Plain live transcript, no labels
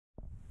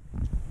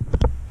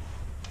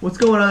What's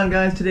going on,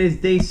 guys? Today's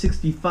day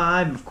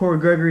 65 of Cory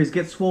Gregory's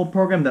Get Swole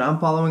program that I'm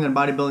following on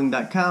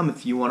bodybuilding.com.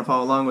 If you want to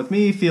follow along with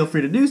me, feel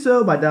free to do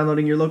so by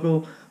downloading your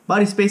local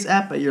BodySpace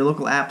app at your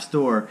local app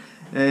store.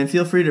 And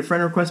feel free to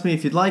friend request me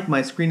if you'd like.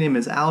 My screen name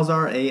is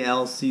alczar,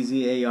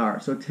 A-L-C-Z-A-R.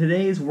 So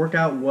today's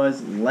workout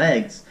was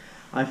legs.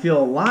 I feel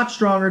a lot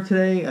stronger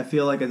today. I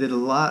feel like I did a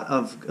lot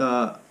of,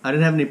 I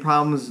didn't have any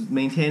problems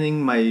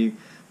maintaining my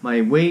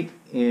weight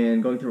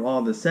and going through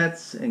all the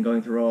sets and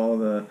going through all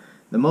the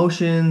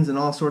motions and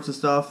all sorts of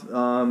stuff.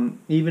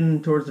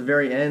 Even towards the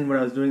very end when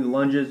I was doing the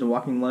lunges, the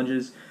walking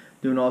lunges,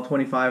 doing all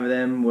 25 of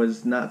them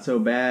was not so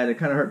bad. It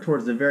kind of hurt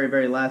towards the very,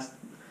 very last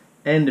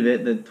end of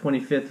it, the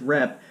 25th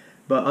rep.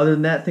 But other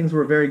than that, things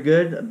were very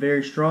good,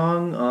 very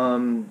strong.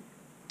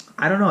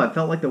 I don't know, I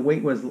felt like the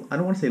weight was, I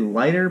don't want to say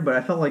lighter, but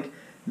I felt like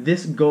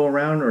this go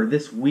around or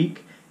this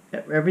week,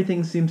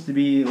 everything seems to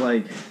be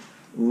like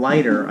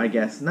lighter, I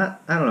guess. I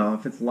don't know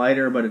if it's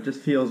lighter, but it just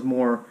feels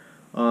more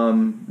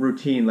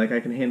routine, like I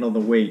can handle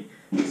the weight.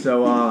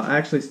 So I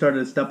actually started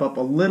to step up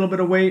a little bit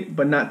of weight,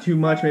 but not too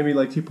much, maybe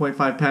like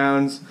 2.5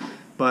 pounds.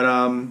 But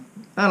I don't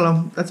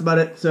know, that's about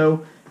it.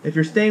 So if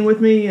you're staying with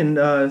me and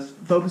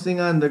focusing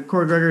on the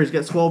Cory Gregory's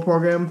Get Swole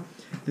program,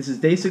 this is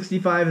day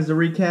 65 as a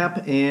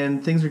recap,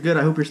 and things are good.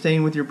 I hope you're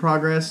staying with your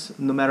progress,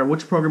 no matter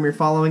which program you're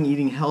following,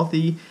 eating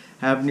healthy,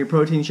 having your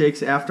protein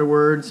shakes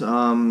afterwards,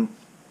 and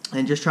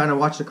just trying to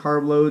watch the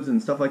carb loads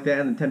and stuff like that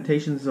and the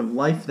temptations of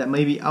life that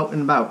may be out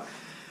and about.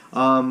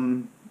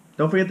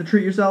 Don't forget to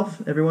treat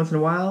yourself every once in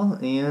a while,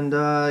 and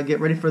get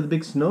ready for the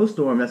big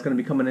snowstorm that's going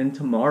to be coming in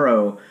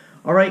tomorrow.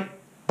 All right,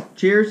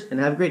 cheers, and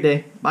have a great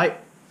day. Bye.